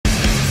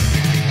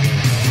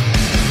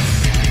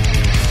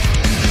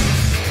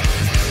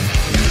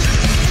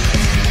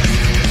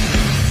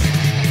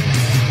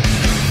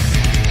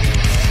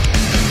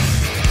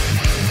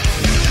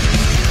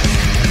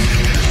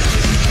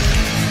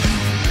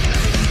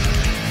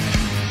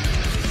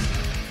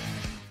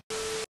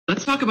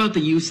Let's talk about the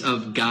use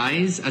of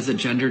guys as a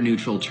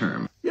gender-neutral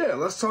term. Yeah,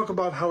 let's talk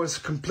about how it's a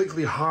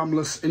completely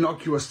harmless,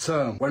 innocuous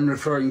term when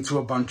referring to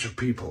a bunch of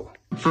people.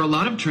 For a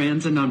lot of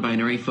trans and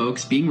non-binary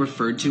folks, being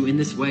referred to in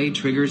this way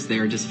triggers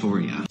their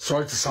dysphoria.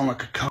 Sorry to sound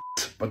like a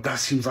cunt, but that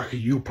seems like a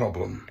you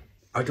problem.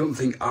 I don't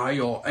think I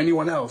or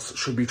anyone else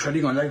should be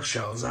treading on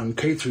eggshells and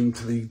catering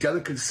to the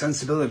delicate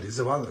sensibilities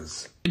of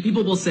others. And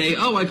people will say,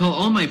 oh, I call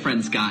all my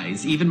friends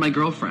guys, even my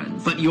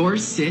girlfriends. But your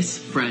cis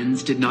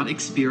friends did not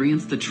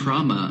experience the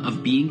trauma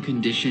of being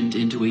conditioned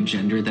into a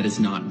gender that is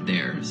not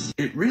theirs.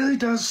 It really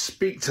does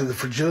speak to the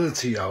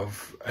fragility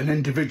of an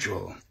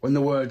individual when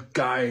the word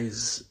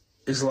guys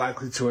is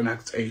likely to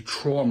enact a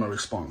trauma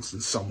response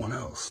in someone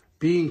else.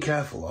 Being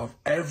careful of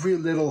every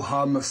little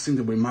harmless thing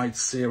that we might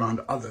say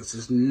around others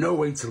is no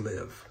way to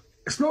live.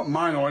 It's not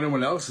mine or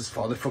anyone else's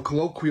fault if a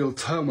colloquial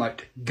term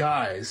like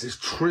guys is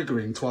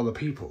triggering to other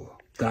people.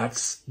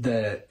 That's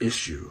their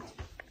issue.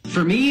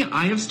 For me,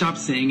 I have stopped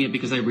saying it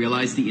because I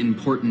realize the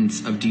importance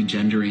of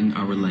degendering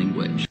our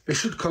language. It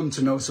should come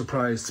to no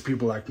surprise to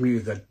people like me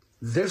that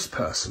this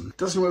person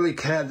doesn't really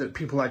care that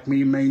people like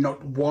me may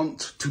not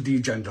want to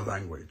degender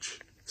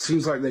language.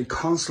 Seems like they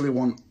constantly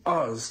want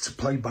us to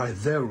play by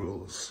their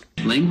rules.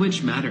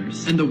 Language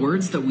matters, and the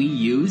words that we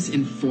use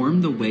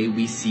inform the way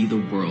we see the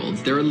world.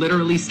 There are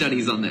literally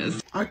studies on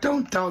this. I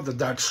don't doubt that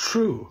that's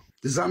true.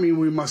 Does that mean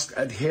we must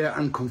adhere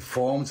and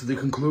conform to the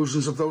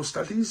conclusions of those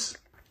studies?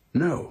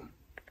 No.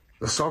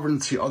 The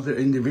sovereignty of the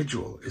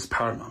individual is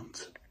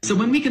paramount. So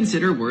when we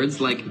consider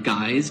words like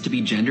guys to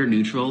be gender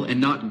neutral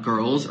and not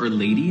girls or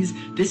ladies,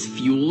 this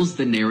fuels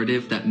the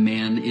narrative that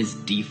man is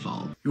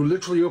default. You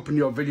literally open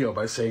your video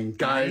by saying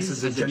guys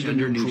is a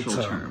gender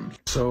neutral term.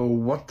 So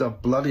what the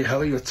bloody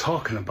hell are you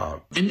talking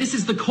about? And this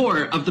is the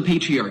core of the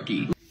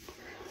patriarchy.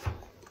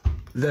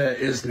 There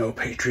is no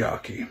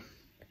patriarchy.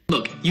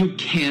 Look, you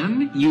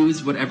can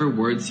use whatever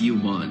words you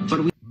want,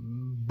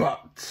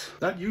 but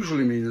that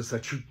usually means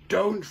that you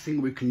don't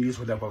think we can use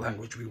whatever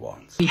language we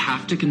want. We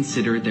have to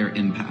consider their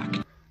impact.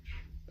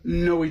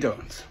 No, we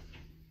don't.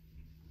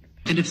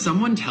 And if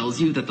someone tells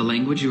you that the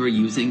language you are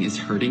using is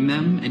hurting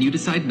them, and you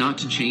decide not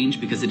to change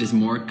because it is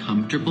more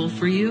comfortable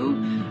for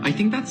you, I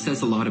think that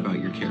says a lot about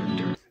your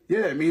character.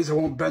 Yeah, it means I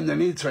won't bend the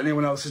knee to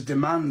anyone else's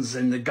demands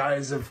in the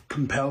guise of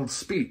compelled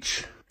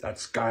speech.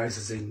 That's guise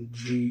as in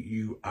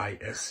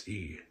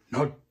G-U-I-S-E.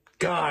 Not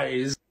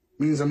guys.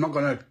 Means I'm not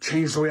going to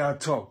change the way I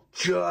talk,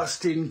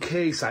 just in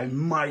case I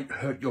might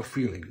hurt your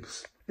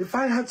feelings. If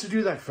I had to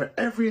do that for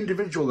every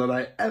individual that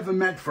I ever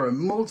met for a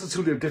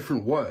multitude of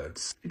different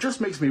words, it just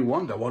makes me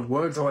wonder what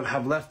words I would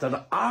have left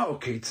that are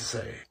okay to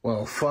say.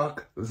 Well,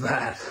 fuck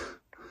that.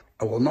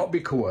 I will not be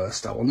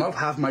coerced. I will not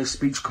have my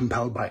speech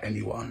compelled by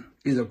anyone.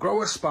 Either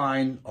grow a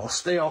spine or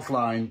stay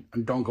offline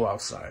and don't go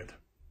outside.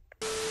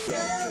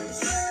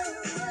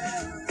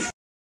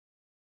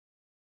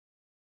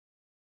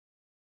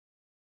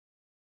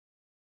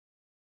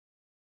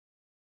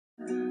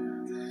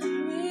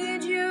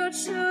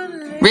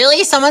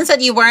 Really? Someone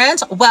said you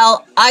weren't?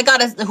 Well,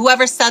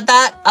 whoever said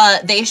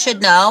that, they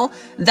should know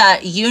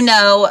that you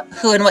know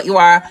who and what you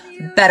are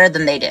better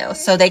than they do.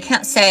 So they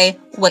can't say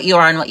what you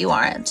are and what you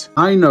aren't.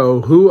 I know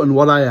who and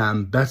what I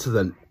am better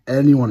than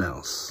anyone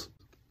else.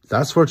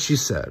 That's what she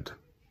said.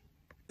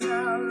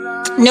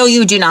 No,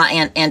 you do not,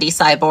 Andy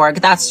Cyborg.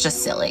 That's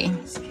just silly.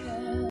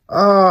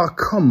 Oh,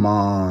 come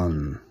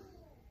on.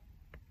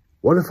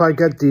 What if I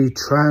get the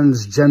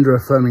transgender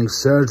affirming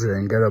surgery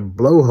and get a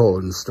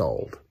blowhole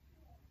installed?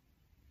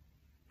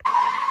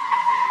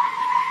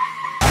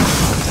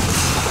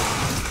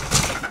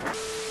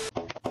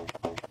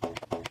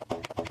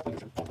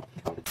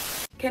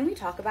 Can we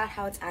talk about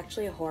how it's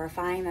actually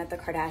horrifying that the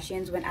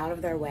Kardashians went out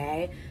of their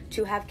way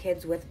to have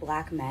kids with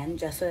black men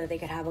just so that they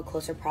could have a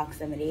closer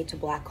proximity to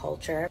black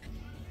culture?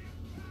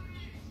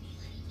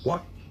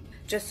 What?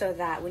 Just so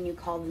that when you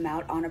call them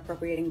out on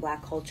appropriating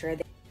black culture,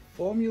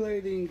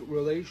 formulating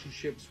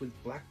relationships with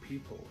black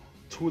people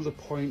to the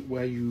point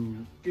where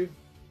you give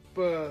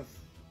birth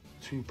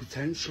to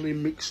potentially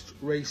mixed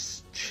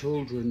race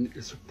children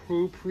is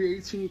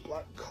appropriating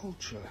black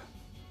culture.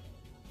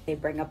 They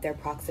bring up their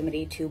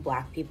proximity to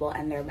black people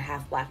and their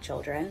half-black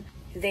children.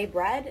 They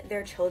bred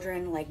their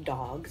children like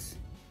dogs.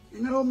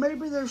 You know,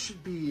 maybe there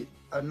should be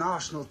a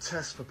national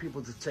test for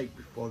people to take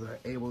before they're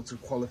able to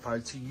qualify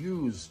to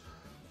use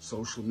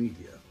social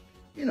media.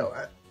 You know,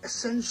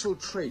 essential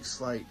traits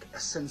like a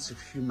sense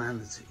of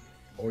humanity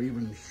or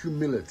even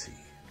humility,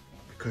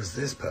 because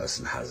this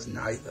person has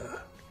neither.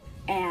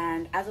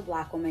 And as a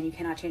black woman, you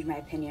cannot change my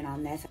opinion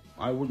on this.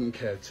 I wouldn't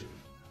care to.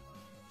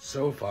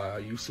 So far,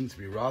 you seem to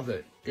be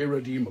rather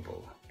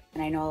irredeemable.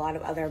 And I know a lot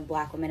of other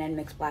black women and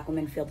mixed black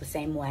women feel the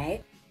same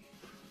way.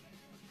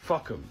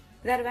 Fuck them.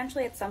 That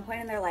eventually at some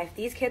point in their life,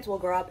 these kids will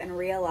grow up and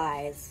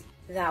realize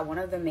that one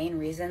of the main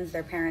reasons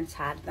their parents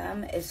had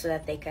them is so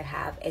that they could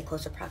have a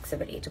closer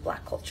proximity to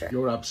black culture.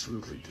 You're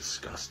absolutely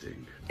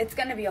disgusting. It's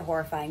going to be a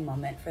horrifying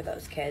moment for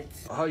those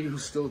kids. Are you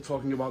still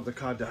talking about the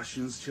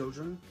Kardashians'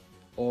 children?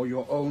 Or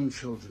your own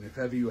children, if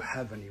ever you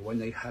have any, when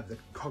they have the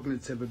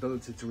cognitive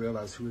ability to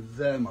realize who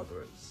their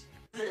mother is?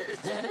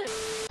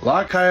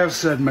 Like I have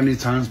said many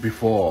times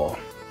before,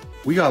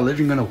 we are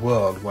living in a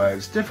world where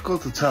it's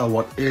difficult to tell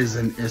what is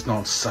and is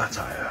not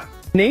satire.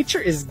 Nature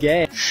is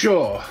gay.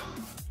 Sure.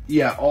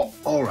 Yeah,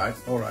 alright.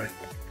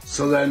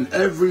 So then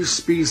every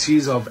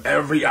species of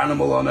every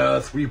animal on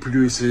Earth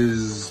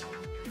reproduces...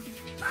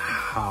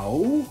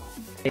 how?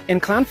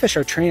 And clownfish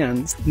are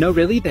trans. No,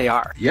 really, they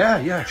are.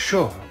 Yeah,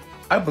 sure.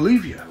 I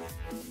believe you.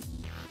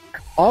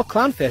 All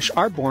clownfish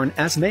are born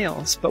as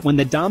males, but when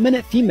the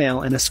dominant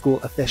female in a school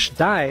of fish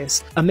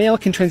dies, a male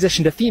can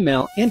transition to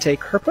female and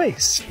take her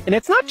place. And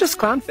it's not just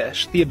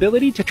clownfish. The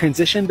ability to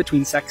transition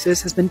between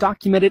sexes has been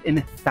documented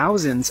in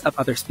thousands of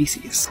other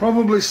species.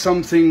 Probably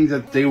something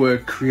that they were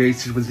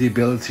created with the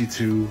ability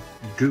to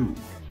do.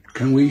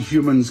 Can we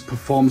humans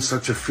perform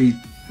such a feat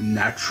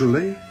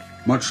naturally?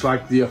 Much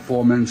like the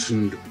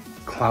aforementioned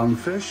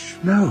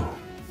clownfish? No,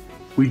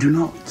 we do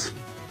not.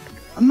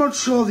 I'm not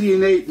sure the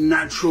innate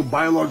natural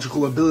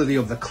biological ability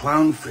of the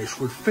clownfish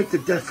would fit the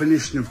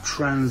definition of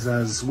trans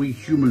as we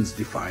humans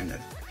define it.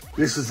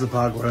 This is the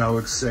part where I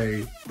would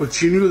say,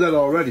 but you knew that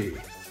already.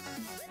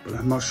 But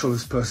I'm not sure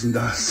this person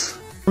does.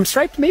 From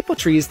striped maple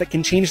trees that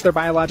can change their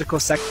biological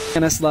sex,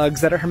 banana slugs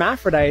that are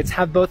hermaphrodites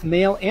have both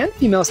male and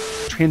female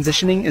sex,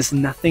 transitioning is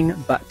nothing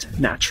but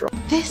natural.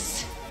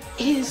 This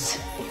is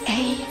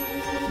a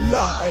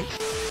lie.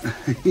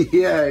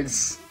 Yeah,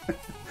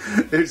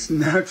 it's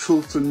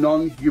natural to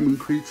non-human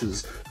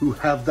creatures who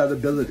have that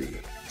ability.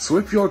 So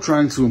if you're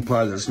trying to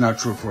imply that it's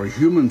natural for a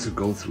human to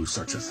go through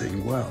such a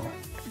thing, well,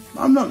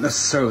 I'm not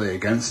necessarily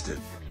against it,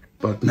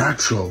 but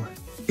natural,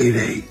 it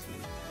ain't.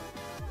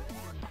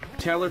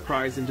 Taylor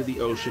cries into the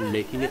ocean,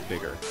 making it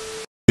bigger.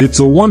 It's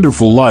a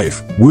Wonderful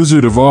Life,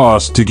 Wizard of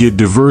Oz to get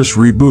diverse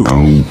reboot.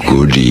 Oh,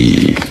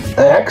 goody.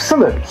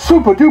 Excellent,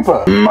 super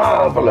duper,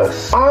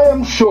 marvelous. I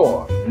am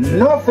sure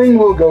nothing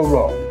will go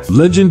wrong.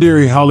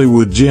 Legendary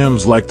Hollywood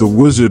gems like The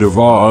Wizard of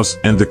Oz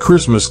and the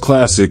Christmas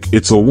classic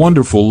It's a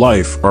Wonderful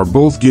Life are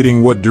both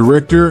getting what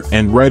director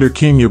and writer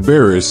Kenya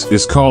Barris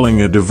is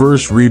calling a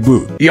diverse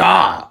reboot.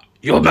 Yeah.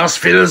 You must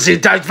fill the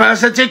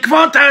diversity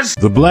quotas!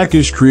 The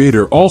Blackish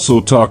creator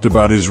also talked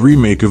about his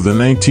remake of the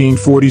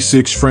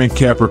 1946 Frank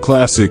Capra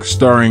classic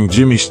starring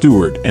Jimmy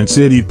Stewart and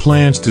said he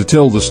plans to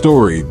tell the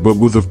story, but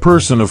with a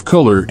person of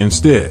color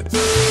instead.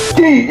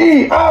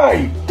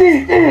 DEI!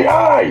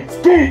 DEI!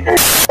 DEI!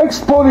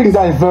 Exporting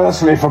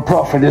diversity for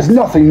profit is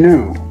nothing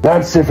new.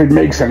 That's if it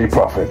makes any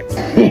profit.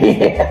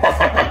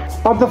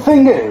 But the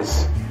thing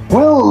is,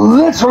 will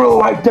literal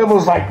white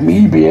devils like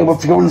me be able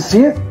to go and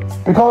see it?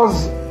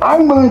 Because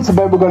I'm willing to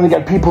bet we're going to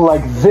get people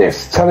like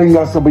this telling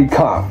us that we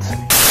can't.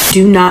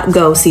 Do not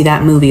go see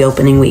that movie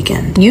opening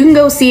weekend. You can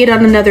go see it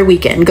on another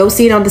weekend. Go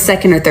see it on the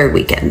second or third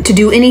weekend. To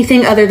do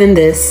anything other than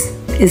this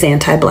is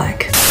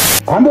anti-black.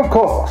 And of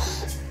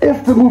course,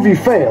 if the movie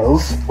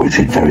fails, which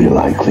it very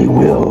likely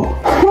will,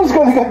 who's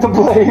going to get the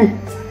blame?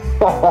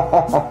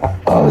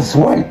 Us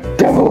white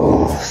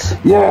devils.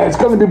 Yeah, it's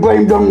going to be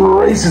blamed on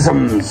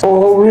racism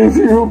or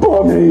review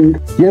bombing.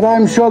 Yet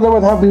I'm sure they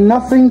would have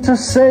nothing to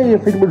say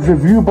if it was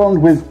review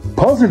bombed with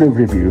positive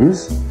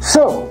reviews.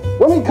 So,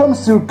 when it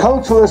comes to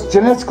cultureless,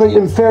 genetically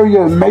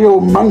inferior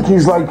male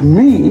monkeys like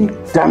me,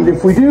 damned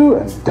if we do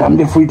and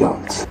damned if we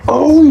don't.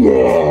 Oh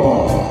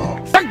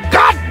yeah! The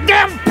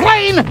goddamn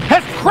plane has